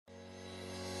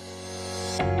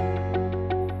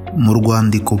mu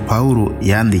rwandiko Pawulo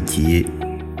yandikiye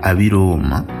ab'i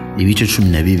Roma ibice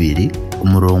 12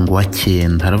 umurongo wa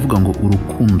 9 haravuga ngo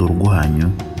urukundo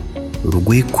rwanyu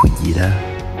rwe kugira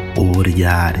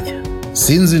uburyarya.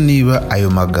 Sinzi niba ayo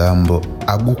magambo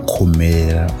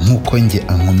agukomera nk'uko nge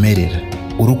ankomerera.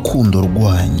 Urukundo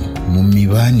rwanyu mu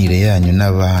mibanire yanyu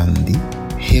n'abandi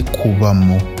he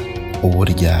kubamo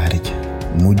uburyarya.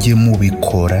 Mujye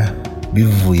mubikora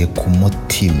bivuye ku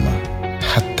mutima,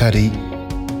 hatari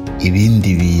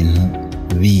ibindi bintu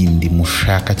bindi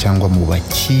mushaka cyangwa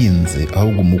mubakinze,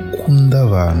 ahubwo mukunda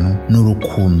abantu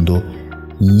n'urukundo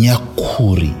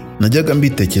nyakuri. Najyaga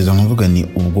mbitekereza nkavuga ni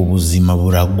ubwo buzima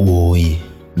buragoye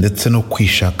ndetse no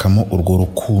kwishakamo urwo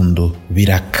rukundo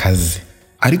birakaze,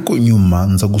 ariko nyuma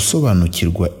nza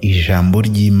gusobanukirwa ijambo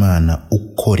ry'Imana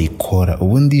uko rikora.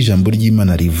 Ubundi ijambo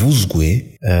ry'Imana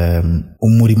rivuzwe,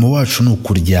 umurimo wacu ni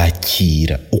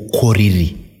ukuryakira uko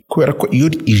riri, kubera ko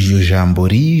iyo iryo jambo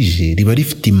rije riba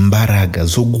rifite imbaraga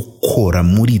zo gukora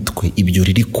muri twe ibyo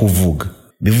riri kuvuga.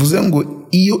 Bivuze ngo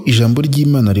iyo ijambo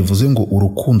ry'Imana rivuze ngo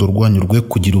urukundo rwanyu rwe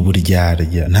kugira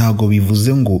uburyarya, ntago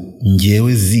bivuze ngo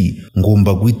njyewe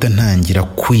ngomba guhita ntangira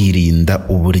kwirinda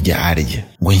uburyarya,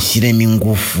 ngo nshyiremo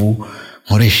ingufu,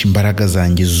 nkoresha imbaraga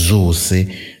zanjye zose,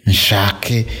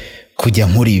 nshake kujya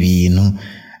nkora ibintu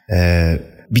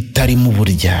bitarimo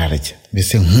uburyarya.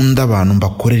 Mbese nkunda abantu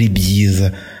mbakorera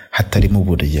ibyiza hatarimo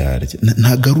uburyarya.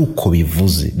 Ntago ari uko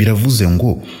bivuze. Biravuze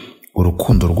ngo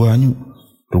urukundo rwanyu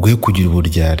rwe kugira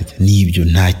uburyarya. Nibyo,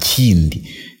 nta kindi.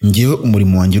 Njyewe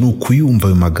umurimo wanjye ni ukuyumva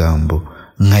ayo magambo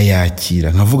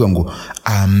nkayakira, nkavuga ngo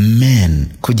amen,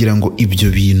 kugira ngo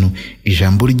ibyo bintu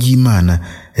ijambo ry'Imana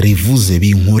rivuze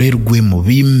binkorerwemo,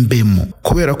 bimbemo.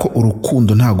 Kubera ko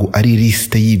urukundo ntago ari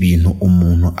liste y'ibintu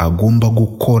umuntu agomba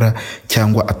gukora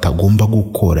cyangwa atagomba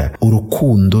gukora.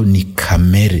 Urukundo ni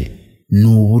kamere, ni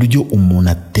uburyo umuntu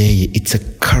ateye. It's a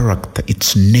character,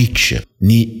 it's nature.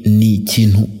 Ni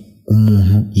ikintu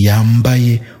umuntu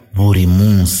yambaye buri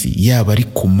munsi, yaba ari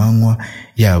ku manywa,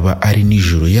 yaba ari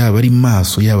nijoro, yaba ari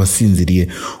maso, yaba asinziriye.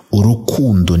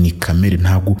 Urukundo ni kamere,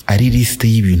 ntabwo ari liste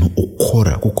y'ibintu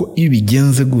ukora, kuko iyo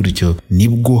bigenze gutyo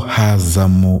nibwo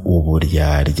hazamo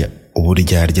uburyarya.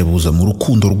 Uburyarya buza mu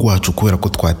rukundo rwacu kubera ko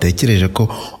twatekereje ko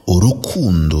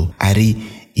urukundo ari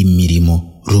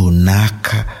imirimo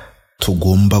runaka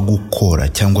tugomba gukora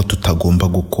cyangwa tutagomba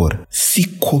gukora.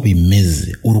 Siko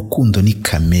bimeze. Urukundo ni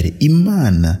kamere.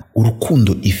 Imana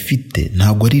urukundo ifite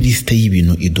ntabwo ari liste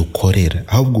y'ibintu idukorera,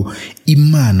 ahubwo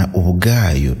Imana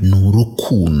ubwayo ni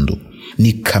urukundo,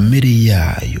 ni kamere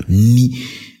yayo,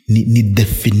 ni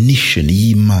definition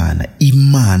y'Imana.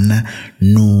 Imana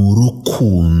ni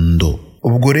urukundo.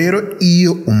 Ubwo rero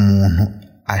iyo umuntu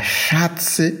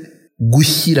ashatse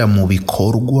gushyira mu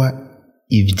bikorwa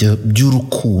ibyo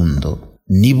by'urukundo,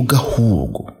 nibwo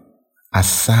ahubwo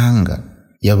asanga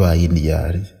yabaye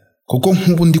indyarya. Kuko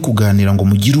nk'ubu ndi kuganira ngo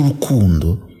mugire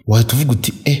urukundo, wahita uvuga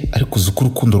uti ariko uzi ko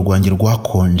urukundo rwanjye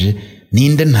rwakonje,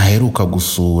 ninde ntaheruka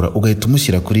gusura, ugahita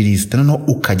umushyira kuri liste, noneho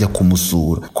ukajya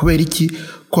kumusura. Kubera iki?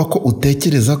 Kuko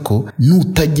utekereza ko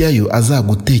nutajyayo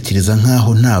azagutekereza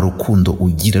nkaho nta rukundo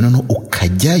ugira, noneho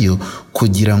ukajyayo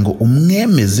kugira ngo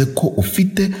umwemeze ko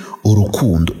ufite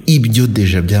urukundo. Ibyo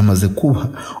deja byamaze kuba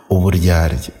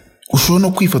uburyarya. Ushobora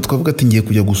no kwifata ukavuga ati ngiye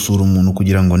kujya gusura umuntu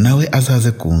kugira ngo nawe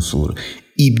azaze kunsura.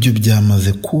 Ibyo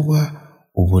byamaze kuba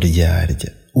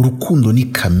uburyarya. Urukundo ni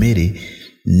kamere,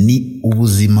 ni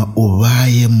ubuzima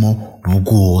ubayemo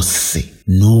bwose,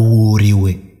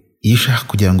 n'uwuriwe. Iyo ushaka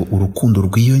kugira ngo urukundo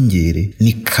rwiyongere,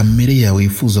 ni kamere yawe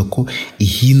yifuza ko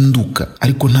ihinduka,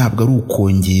 ariko ntabwo ari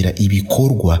ukongera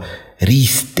ibikorwa,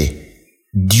 liste,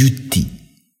 duty.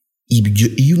 Ibyo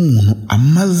iyo umuntu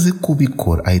amaze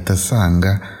kubikora ahita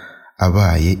asanga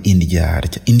abaye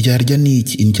indyarya. Indyarya ni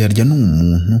iki? Indyarya ni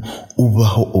umuntu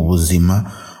ubaho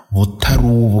ubuzima butari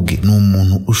ubwe, ni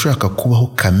umuntu ushaka kubaho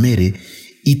kamere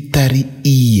itari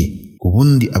iye.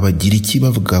 Ubundi Abagiriki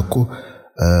bavuga ko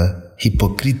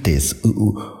Hippocrates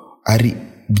ari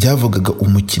byavugaga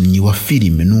umukinnyi wa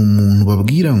filime, ni umuntu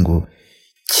babwira ngo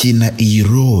kina iyi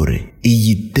role,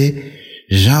 iyite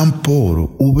Jean Paul,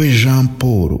 ube Jean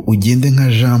Paul, ugende nka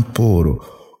Jean Paul,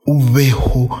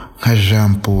 ubeho nka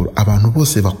Jean Paul. Abantu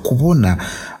bose bakubona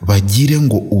bagire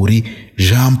ngo uri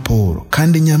Jean Paul,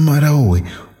 kandi nyamara wowe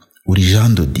uri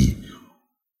Jean de Dieu.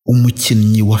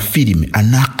 Umukinnyi wa filime,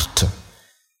 an actor,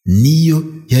 niyo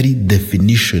yari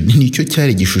definition, nicyo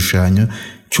cyari igishushanyo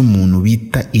cy'umuntu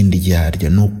bita indyarya.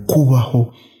 Ni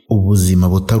ukubaho ubuzima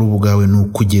butari ubwawe, ni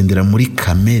ukugendera muri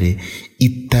kamere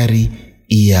itari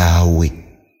iyawe.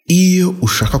 Iyo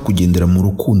ushaka kugendera mu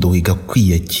rukundo wiga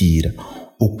kwiyakira,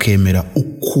 ukemera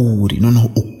uko uri, noneho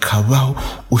ukabaho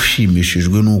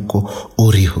ushimishijwe n'uko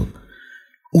uriho.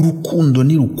 Urukundo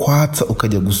nirukwatsa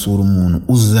ukajya gusura umuntu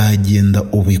uzagenda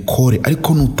ubikore,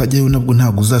 ariko nutajyayo nabwo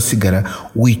ntabwo uzasigara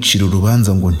wicira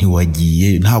urubanza ngo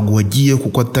ntiwagiye. Ntabwo wagiye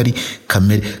kuko atari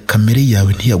kamere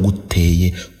yawe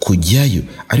ntiyaguteye kujyayo,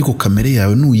 ariko kamere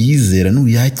yawe nuyizera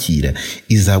nuyakira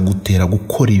izagutera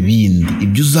gukora ibindi.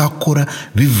 Ibyo uzakora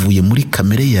bivuye muri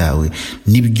kamere yawe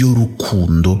nibyo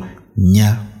rukundo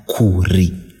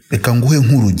nyakuri. Reka nguhe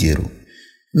nk'urugero.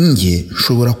 Nge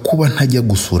nshobora kuba ntajya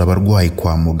gusura abarwayi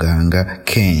kwa muganga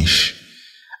kenshi,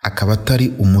 akaba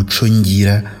atari umuco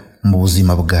ngira mu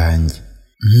buzima bwanjye.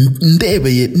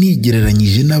 Ndebeye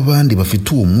nigereranyije n'abandi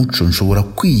bafite uwo muco, nshobora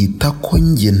kwiyita ko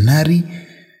nge ntari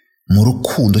mu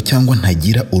rukundo cyangwa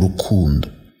ntagira urukundo.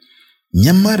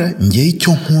 Nyamara ngewe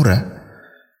icyo nkora,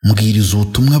 mbwiriza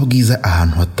ubutumwa bwiza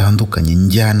ahantu hatandukanye,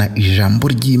 njyana ijambo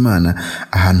ry'Imana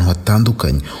ahantu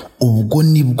hatandukanye. Ubwo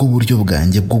nibwo buryo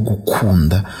bwanjye bwo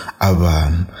gukunda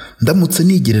abantu. Ndamutse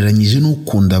nigereranyije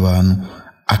n'ukunda abantu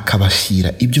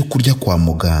akabashyira ibyo kurya kwa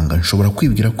muganga, nshobora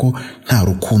kwibwira ko nta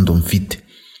rukundo mfite.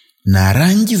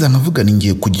 Narangiza nkavuga ni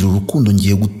ngiye kugira urukundo,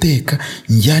 ngiye guteka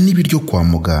njyana ibiryo kwa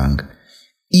muganga.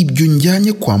 Ibyo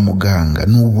njyanye kwa muganga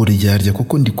ni uburyarya,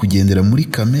 kuko ndi kugendera muri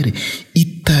kamere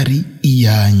itari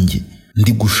iyanjye.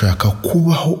 Ndi gushaka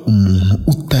kubaho umuntu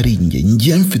utari njye.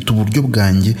 Ngiye mfite uburyo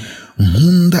bwanjye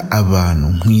nkunda abantu,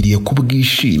 nkwiriye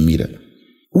kubwishimira.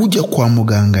 Ujya kwa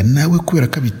muganga nawe kubera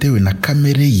ko bitewe na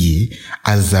kamere ye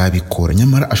azabikora,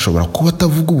 nyamara ashobora kuba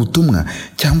atavuga ubutumwa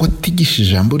cyangwa atigisha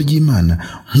ijambo ry'Imana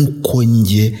nk'uko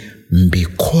nge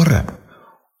mbikora.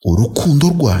 Urukundo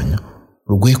rwanyu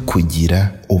rwe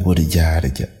kugira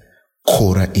uburyarya.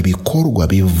 Kora ibikorwa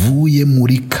bivuye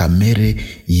muri kamere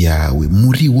yawe,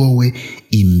 muri wowe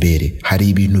imbere. Hari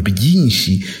ibintu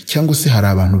byinshi cyangwa se hari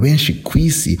abantu benshi ku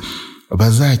isi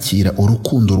bazakira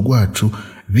urukundo rwacu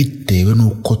bitewe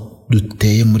n'uko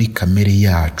duteye muri kamere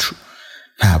yacu.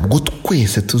 Ntabwo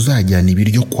twese tuzajyana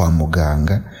ibiryo kwa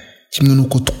muganga, kimwe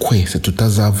n'uko twese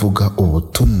tutazavuga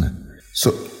ubutumwa.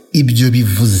 Ibyo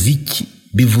bivuze iki?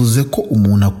 Bivuze ko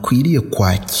umuntu akwiriye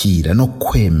kwakira no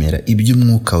kwemera ibyo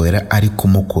Umwuka Wera ari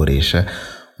kumukoresha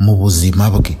mu buzima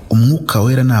bwe. Umwuka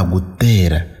Wera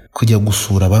nagutera kujya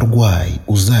gusura abarwayi,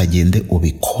 uzagende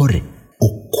ubikore.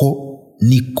 Uko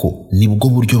nibwo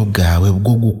buryo bwawe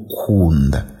bwo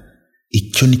gukunda.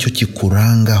 Icyo nicyo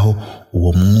kikurangaho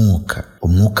uwo mwuka.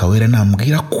 Umwuka Wera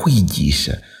nambwira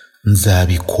kwigisha,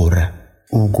 nzabikora.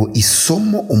 Ubwo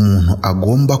isomo umuntu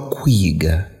agomba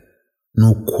kwiga ni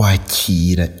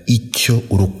ukwakira icyo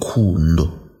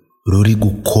urukundo ruri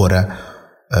gukora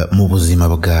mu buzima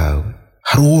bwawe.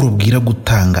 Hari uwo rubwira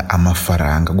gutanga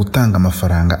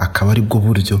amafaranga akaba ari bwo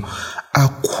buryo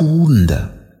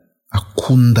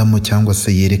akundamo cyangwa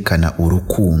se yerekana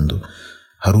urukundo.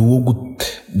 Hari uwo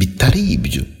bitari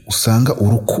ibyo, usanga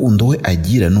urukundo we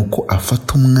agira nuko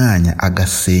afata umwanya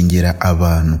agasengera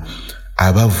abantu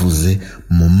abavuze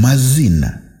mu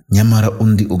mazina, nyamara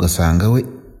undi ugasanga we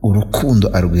urukundo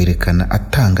arwerekana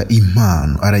atanga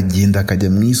impano. Aragenda akajya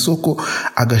mu isoko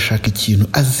agashaka ikintu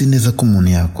azi neza ko umuntu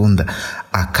yakunda,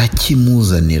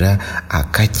 akakimuzanira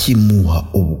akakimuha.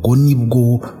 Ubwo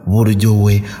nibwo buryo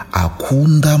we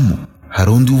akundamo.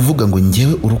 Hari undi uvuga ngo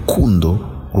njyewe urukundo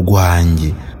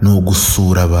rwanjye ni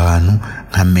ugusura abantu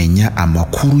nkamenya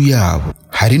amakuru yabo.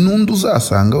 Hari n'undi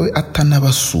uzasanga we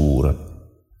atanabasura,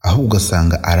 ahubwo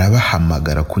ugasanga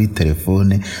arabahamagara kuri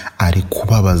telefone, ari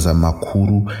kubabaza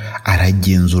amakuru,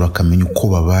 aragenzura akamenya uko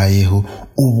babayeho.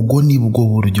 Ubwo nibwo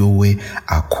buryo we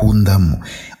akundamo.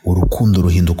 Urukundo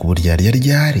ruhinduka uburyarya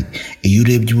ryari iyo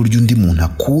urebye uburyo undi muntu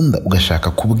akunda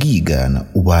ugashaka kubwigana.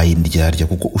 Ubaye indyarya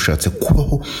kuko ushatse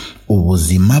kubaho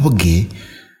ubuzima bwe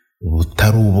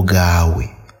butari ubwawe.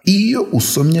 Iyo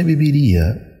usomye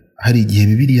Bibiliya, hari igihe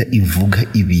Bibiliya ivuga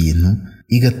ibintu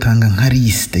igatanga nka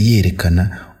lisite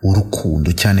yerekana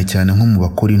urukundo, cyane cyane nko mu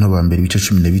Bakorinto ba mbere ibice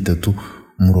 13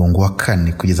 umurongo wa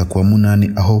 4 kugeza ku wa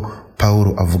 8, aho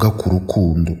Pawulo avuga ku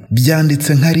rukundo.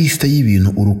 Byanditse nka lisite y'ibintu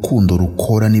urukundo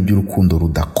rukora n'ibyo urukundo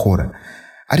rudakora,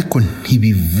 ariko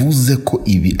ntibivuze ko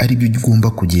ibi ari byo ugomba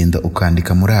kugenda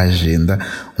ukandika muri agenda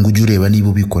ngo ujye ureba niba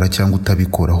ubikora cyangwa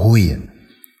utabikora. Hoya,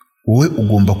 wowe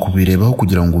ugomba kubirebaho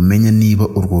kugira ngo umenye niba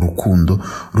urwo rukundo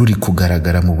ruri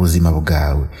kugaragara mu buzima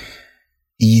bwawe.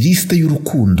 Iyi lisite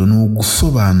y'urukundo ni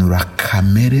ugusobanura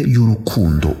kamere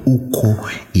y'urukundo uko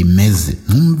imeze.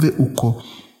 Mwumve uko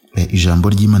ijambo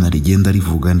ry'Imana rigenda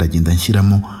rivuga. Ndagenda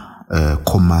nshyiramo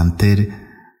komantere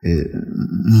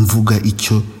mvuga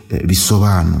icyo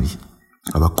bisobanuye.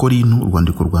 Abakorinto,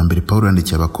 urwandiko rwa mbere Pawulo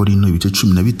yandikiye Abakorinto ibice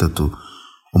 13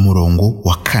 umurongo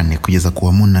wa 4 kugeza ku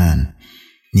wa 8.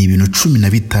 ni ibintu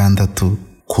 16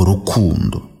 ku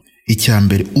rukundo. Icya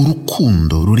mbere,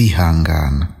 urukundo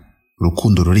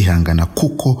rurihangana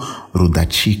kuko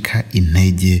rudacika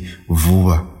intege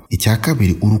vuba. Icya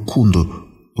kabiri, urukundo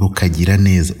rukagira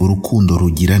neza, urukundo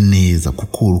rugira neza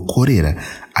kuko rukorera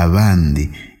abandi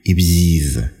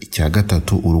ibyiza. Icya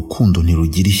gatatu, urukundo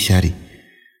ntirugira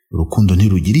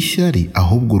ishyari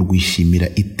ahubwo rwishimira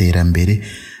iterambere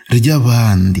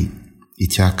ry'abandi.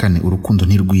 Icya kane, urukundo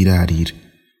ntirwirarira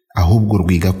ahubwo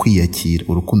rwiga kwiyakira.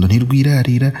 Urukundo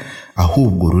ntirwirarira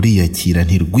ahubwo ruriyakira,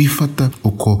 ntirwifata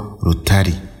uko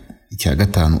rutari. Icya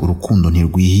gatanu, urukundo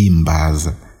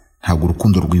ntirwihimbaza, ntabwo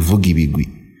urukundo rwivuga ibigwi.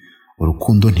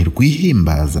 Urukundo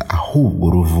ntirwihimbaza ahubwo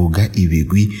ruvuga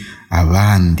ibigwi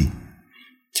abandi.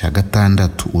 Icya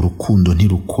gatandatu, urukundo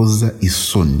ntirukoza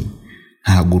isoni,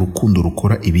 ntabwo urukundo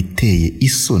rukora ibiteye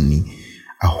isoni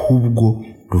ahubwo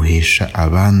ruhesha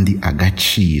abandi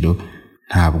agaciro,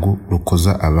 ntabwo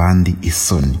rukoza abandi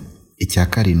isoni. Icya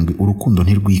karindwi, urukundo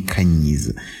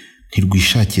ntirwikanyiza,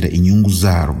 ntirwishakira inyungu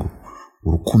zarwo.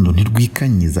 Urukundo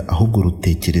ntirwikanyiza ahubwo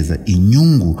rutekereza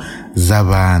inyungu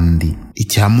z'abandi.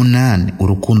 Icya munani,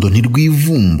 urukundo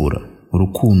ntirwivumbura.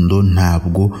 Urukundo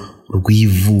ntabwo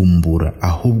rwivumbura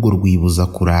ahubwo rwibuza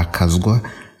kurakazwa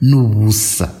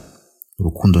n'ubusa.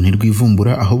 Urukundo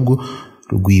ntirwivumbura ahubwo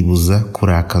rwibuza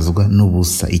kurakazwa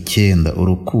n'ubusa. 9,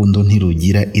 urukundo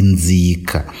ntirugira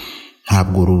inzika,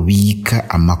 ntabwo rubika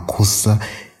amakosa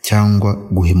cyangwa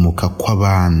guhemuka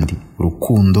kw'abandi.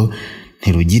 Urukundo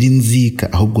ntirugira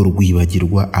inzika ahubwo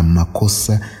rwibagirwa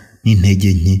amakosa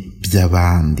n'intege nke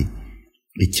by'abandi.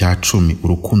 Icya 10,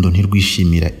 urukundo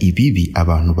ntirwishimira ibibi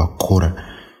abantu bakora.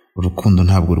 Urukundo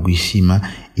ntabwo rwishima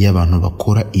iyo abantu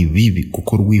bakora ibibi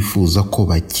kuko rwifuza ko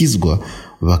bakizwa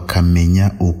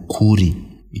bakamenya ukuri.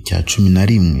 Icya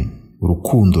 11,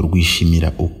 urukundo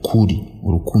rwishimira ukuri.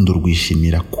 Urukundo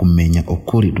rwishimira kumenya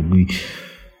ukuri,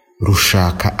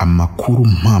 rushaka amakuru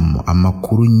mpamo,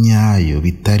 amakuru nyayo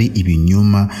bitari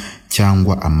ibinyoma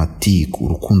cyangwa amatiku.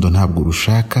 Urukundo ntabwo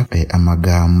rushaka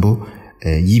amagambo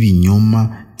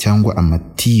y'ibinyoma cyangwa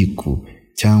amatiku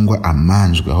cyangwa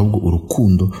amanjwe, ahubwo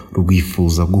urukundo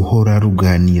rwifuza guhora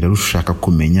ruganira rushaka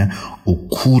kumenya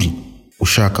ukuri.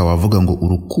 Ushaka wavuga ngo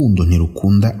urukundo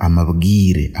ntirukunda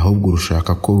amabwire ahubwo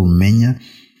rushaka ko rumenya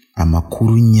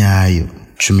amakuru nyayo.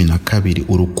 12,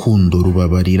 urukundo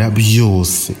rubabarira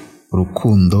byose.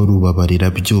 Urukundo rubabarira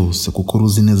byose kuko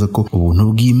ruzi neza ko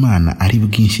ubuntu bw'Imana ari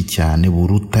bwinshi cyane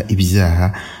buruta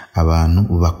ibyaha abantu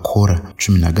bakora.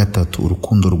 13,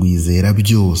 urukundo rwizera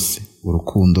byose.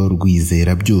 Urukundo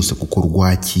rwizera byose kuko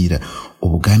rwakira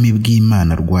ubwami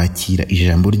bw'Imana, rwakira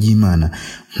ijambo ry'Imana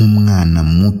nk'umwana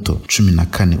muto.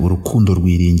 14, urukundo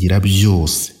rwiringira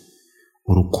byose.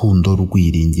 Urukundo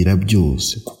rwiringira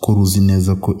byose kuko ruzi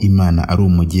neza ko Imana ari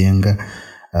umugenga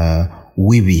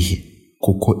w'ibihe,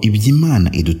 kuko ibyo Imana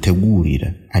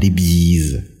idutegurira ari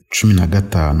byiza.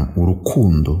 15,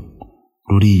 urukundo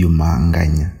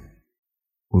ruriyumanganya.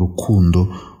 Urukundo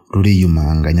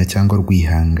ruriyumanganya cyangwa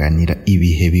rwihanganira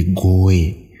ibihe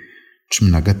bigoye.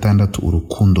 16,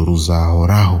 urukundo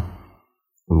ruzahoraho.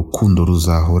 Urukundo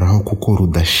ruzahoraho kuko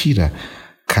rudashira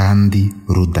kandi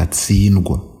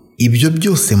rudatsindwa. Ibyo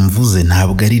byose mvuze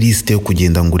ntabwo ari lisite yo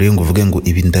kugenda ngo urenge uvuge ngo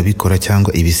ibi ndabikora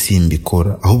cyangwa ibi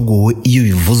simbikora, ahubwo wowe iyo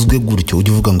bivuzwe gutyo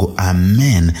ujye uvuga ngo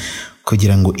amen,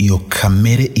 kugira ngo iyo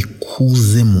kamere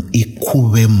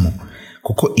ikubemo,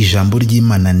 kuko ijambo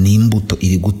ry'Imana ni imbuto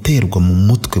iri guterwa mu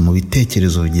mutwe, mu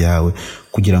bitekerezo byawe,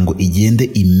 kugira ngo igende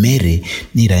imere,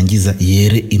 nirangiza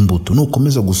yere imbuto.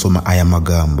 Nukomeza gusoma aya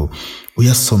magambo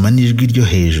uyasoma n'ijwi ryo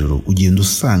hejuru, ugenda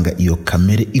usanga iyo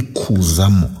kamere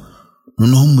ikuzamo.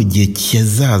 Noneho mu gihe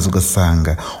kizaza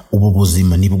ugasanga ubu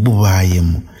buzima nibwo.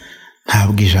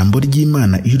 Ntabwo ijambo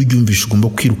ry'Imana iyo uryumvishe ugomba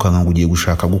kwirukanka ngo ugiye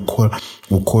gushaka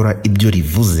gukora ibyo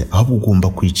rivuze, ahubwo ugomba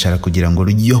kwicara kugira ngo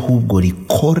rijye ahubwo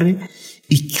rikore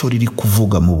icyo riri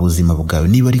kuvuga mu buzima bwawe.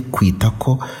 Niba rikwita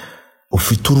ko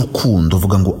ufite urukundo,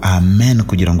 uvuga ngo amen,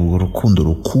 kugira ngo urwo rukundo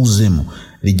rukuzemo,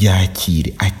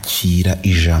 ryakire. Akira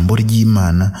ijambo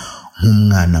ry'Imana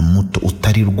nk'umwana muto,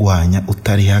 utarirwanya,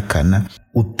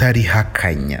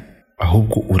 utarihakanya,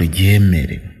 ahubwo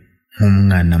uryemere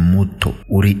nk'umwana muto,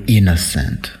 uri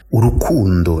innocent.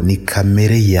 Urukundo ni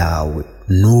kamere yawe,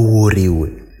 n'uwo uriwe,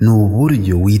 ni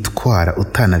uburyo witwara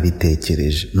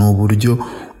utanabitekereje, ni uburyo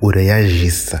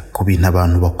urayajisa ku bintu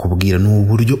abantu bakubwira, ni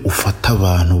uburyo ufata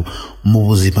abantu mu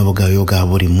buzima bwawe bwa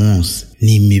buri munsi,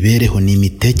 ni imibereho, ni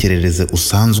imitekerereze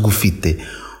usanzwe ufite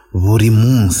buri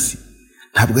munsi.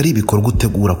 ntabwo ari ibikorwa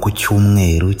utegura ku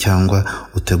cyumweru cyangwa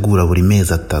utegura buri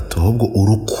mezi 3, ahubwo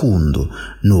urukundo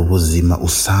ni ubuzima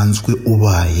usanzwe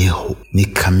ubayeho, ni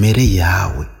kamere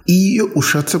yawe. Iyo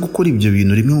ushatse gukora ibyo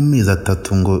bintu rimwe mu mezi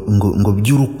 3 ngo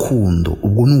by'urukundo,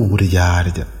 ubwo ni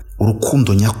uburyarya.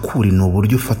 Urukundo nyakuri ni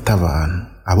uburyo ufata abantu,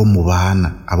 abo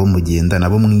mubana, abo mugendana,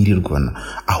 abo mwirirwana,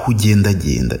 aho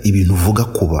ugendagenda, ibintu uvuga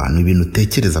ku bantu, ibintu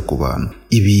utekereza ku bantu,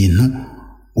 ibintu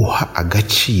uha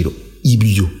agaciro,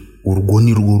 ibyo urwo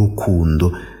ni rwo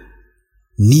rukundo.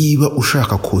 Niba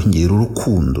ushaka kongera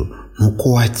urukundo,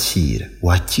 nuko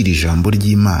wakira ijambo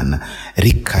ry'Imana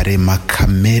rikarema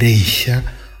kamere nshya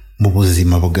mu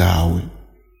buzima bwawe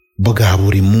bwa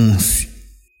buri munsi.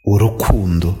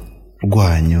 Urukundo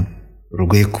rwanyu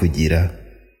rwe kugira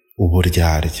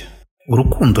uburyarya.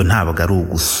 Urukundo ntabwo ari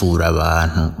ugusura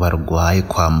abantu barwaye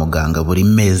kwa muganga buri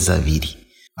mezi 2,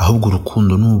 ahubwo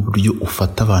urukundo ni uburyo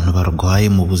ufata abantu barwaye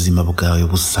mu buzima bwawe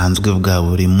busanzwe bwa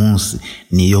buri munsi,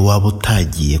 niyo waba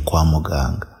utagiye kwa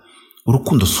muganga.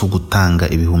 Urukundo si ugutanga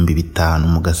 5,000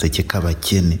 mu gaseke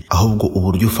k'abakene, ahubwo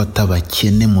uburyo ufata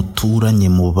abakene muturanye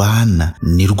mu bana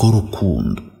ni rwo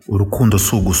rukundo. Urukundo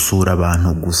si ugusura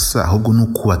abantu gusa, ahubwo ni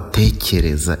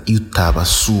ukubatekereza. Iyo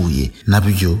utabasuye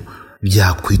nabyo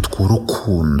byakwitwa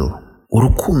urukundo.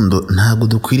 Urukundo ntabwo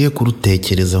dukwiriye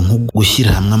kurutekereza nko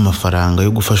gushyira hamwe amafaranga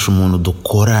yo gufasha umuntu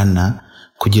dukorana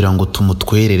kugira ngo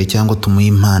tumutwerere cyangwa tumuhe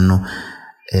impano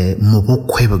mu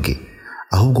bukwe bwe,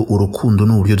 ahubwo urukundo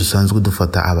ni uburyo dusanzwe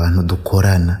dufata abantu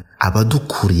dukorana,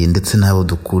 abadukuriye ndetse n'abo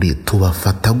dukuriye,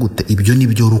 tubafata gute? Ibyo ni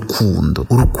byo rukundo.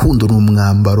 Urukundo ni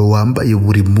umwambaro wambaye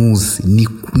buri munsi, ni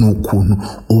ukuntu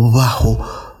ubaho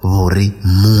buri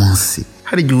munsi.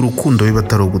 Hari igihe urukundo biba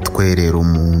atari ugutwerera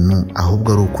umuntu,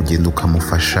 ahubwo ari ukugenda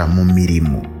ukamufasha mu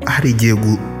mirimo. Hari igihe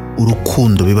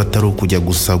urukundo biba atari ukujya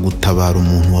gusa gutabara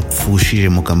umuntu wapfushije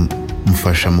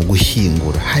mukamufasha mu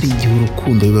gushyingura. Hari igihe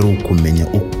urukundo biba ari ukumenya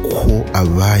uko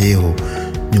abayeho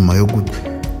nyuma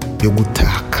yo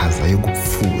gutakaza, yo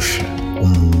gupfusha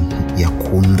umuntu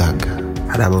yakundaga.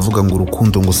 Hari abavuga ngo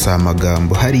urukundo ngo si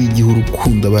amagambo. Hari igihe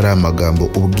urukundo aba ari amagambo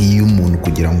ubwiye umuntu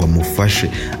kugira ngo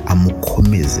amufashe,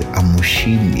 amukomeze,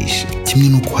 amushimishe. Kimwe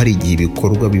n'uko hari igihe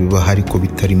ibikorwa biba ariko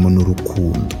bitarimo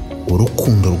n'urukundo.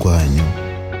 Urukundo rwanyu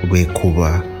rwe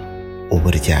kuba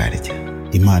uburyarya.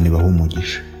 Imana ibahe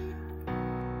umugisha.